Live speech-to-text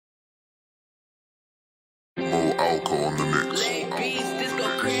Alco on the mix. Late beats, this go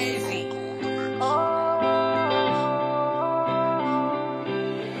crazy.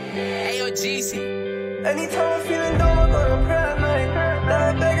 Ayo, GC. Anytime I'm feeling down, I go to prayer at night. Now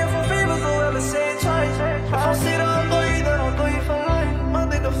I'm begging for favors, don't ever say it twice. If I say that I love you, then I'll love you for life. My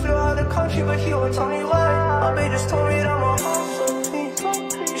nigga flew out of the country, but he won't tell me why. My babe just told me that my heart's so clean.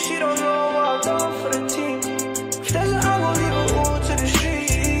 She don't know what I've done for the team. If there's an angle, leave it all to the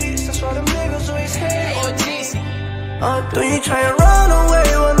streets. That's why them niggas always hate. Ayo, GC. Don't you try and run away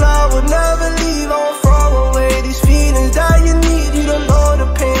when I would never leave. I won't throw away these feelings that you need. You don't know the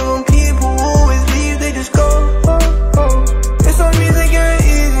pain when people always leave, they just go. It's not music getting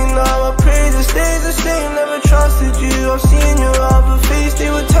easy now. My praise it stays the same. Never trusted you. I've seen your other face.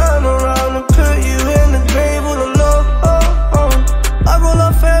 They would turn around and put you in the grave all alone. I roll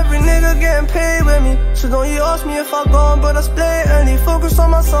up for every nigga getting paid with me. So don't you ask me if I'm gone, but I split early. Focus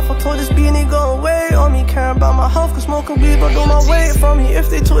on myself, I told this beanie go away on me. Caring about my health, cause smoking weed, but do my weight for me. If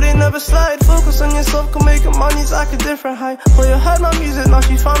they told they never slide, focus on yourself, can make it money's like a different height. Well, you heard my music, now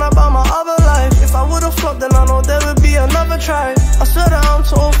she found out about my other life. If I would've flopped, then I know there would be another try. I swear that I'm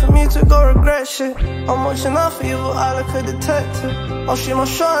too old for me to go regret shit. I'm watching out for evil eye like a detective. I'll shoot my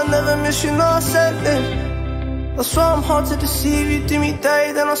shot, I never miss you, no, I said this. That's why I'm hard to deceive. You do me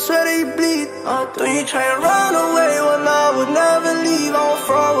dirty, then I swear that you bleed. Don't you try and run away when I would never leave. I won't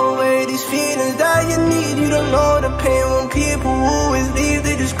throw away these feelings that you need. You don't know the pain when people always leave,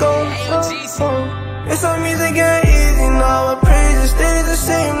 they just go. It's not music getting easy now. My praise it stays the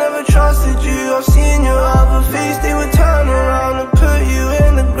same. Never trusted you. I've seen your other face. They would turn around and put you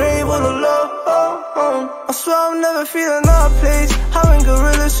in the grave all alone. I swear I'll never feel another place. How in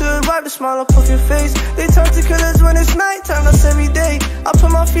gorillas should wipe the smile up off your face. They turn to killers when it's nighttime, that's every day. I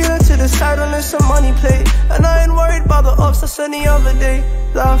put my feelings to the side when there's some money play. And I ain't worried about the ups, that's any other day.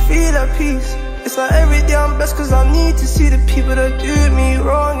 That I feel at peace. It's not every day I'm blessed, cause I need to see the people that do me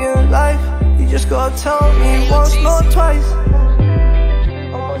wrong in life. You just gotta tell me once, not twice.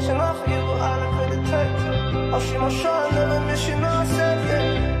 I'm watching out for you, but I look a detective. I'll shoot my shot, I never miss you, no, I said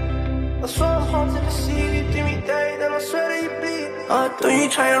that. That's why I'm hard to deceive. You do me dirty, then I swear that you bleed. Don't you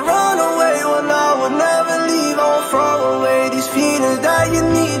try and run away when I would never leave. I won't throw away these feelings that you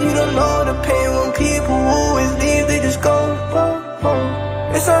need. You don't know the pain when people always leave, they just go.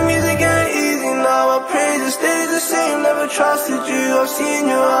 It's not music getting easy now. My praise it stays the same. Never trusted you. I've seen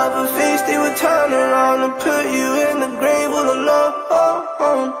your other face. They would turn around and put you in the grave all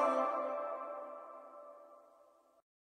alone.